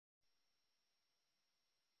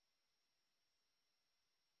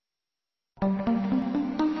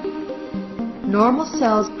Normal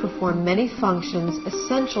cells perform many functions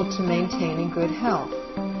essential to maintaining good health.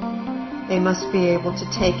 They must be able to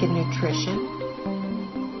take in nutrition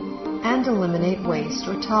and eliminate waste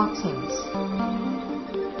or toxins.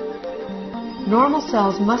 Normal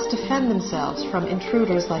cells must defend themselves from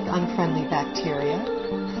intruders like unfriendly bacteria,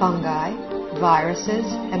 fungi, viruses,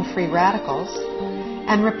 and free radicals,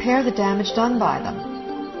 and repair the damage done by them.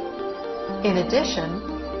 In addition,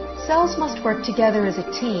 cells must work together as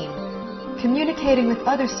a team, communicating with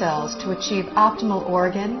other cells to achieve optimal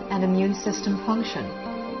organ and immune system function.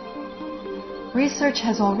 Research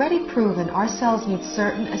has already proven our cells need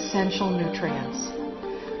certain essential nutrients,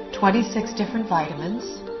 26 different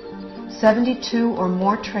vitamins, 72 or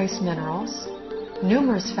more trace minerals,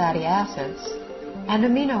 numerous fatty acids, and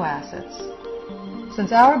amino acids.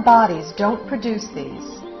 Since our bodies don't produce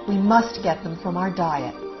these, we must get them from our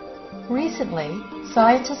diet. Recently,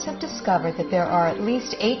 scientists have discovered that there are at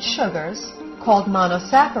least 8 sugars, called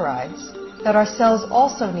monosaccharides, that our cells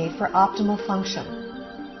also need for optimal function.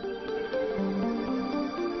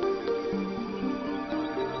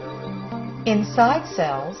 Inside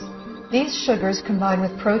cells, these sugars combine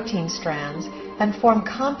with protein strands and form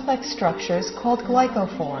complex structures called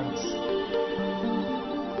glycoforms.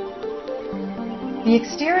 The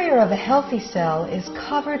exterior of a healthy cell is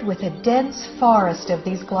covered with a dense forest of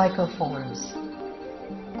these glycoforms.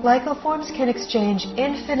 Glycoforms can exchange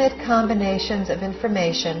infinite combinations of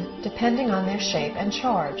information depending on their shape and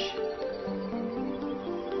charge.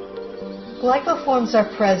 Glycoforms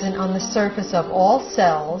are present on the surface of all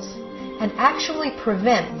cells and actually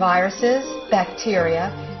prevent viruses,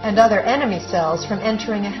 bacteria, and other enemy cells from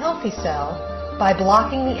entering a healthy cell by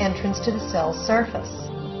blocking the entrance to the cell's surface.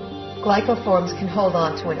 Glycoforms can hold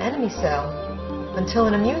on to an enemy cell until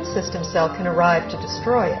an immune system cell can arrive to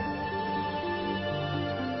destroy it.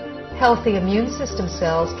 Healthy immune system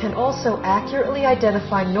cells can also accurately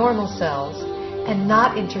identify normal cells and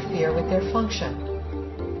not interfere with their function.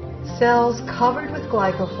 Cells covered with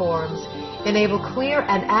glycoforms enable clear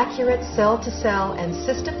and accurate cell-to-cell and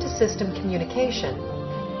system-to-system communication,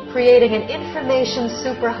 creating an information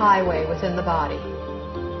superhighway within the body.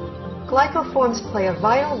 Glycoforms play a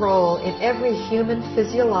vital role in every human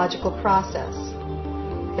physiological process: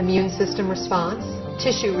 immune system response,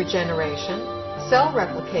 tissue regeneration, cell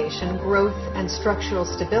replication, growth, and structural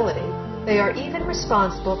stability. They are even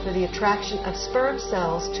responsible for the attraction of sperm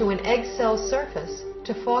cells to an egg cell surface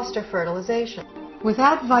to foster fertilization.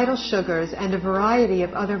 Without vital sugars and a variety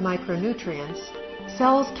of other micronutrients,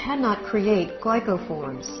 cells cannot create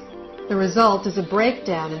glycoforms. The result is a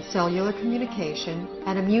breakdown in cellular communication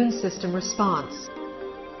and immune system response.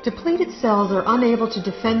 Depleted cells are unable to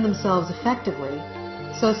defend themselves effectively,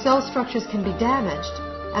 so cell structures can be damaged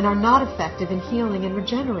and are not effective in healing and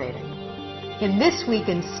regenerating. In this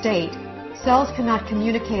weakened state, cells cannot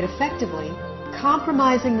communicate effectively,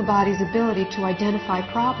 compromising the body's ability to identify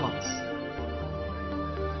problems.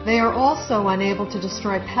 They are also unable to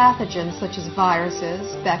destroy pathogens such as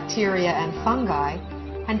viruses, bacteria, and fungi,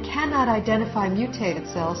 and cannot identify mutated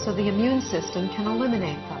cells so the immune system can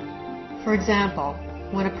eliminate them. For example,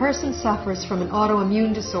 when a person suffers from an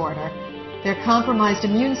autoimmune disorder, their compromised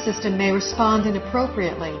immune system may respond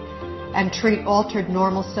inappropriately and treat altered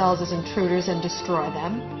normal cells as intruders and destroy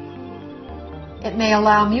them. It may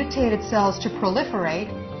allow mutated cells to proliferate,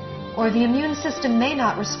 or the immune system may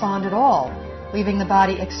not respond at all, leaving the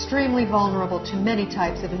body extremely vulnerable to many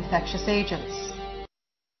types of infectious agents.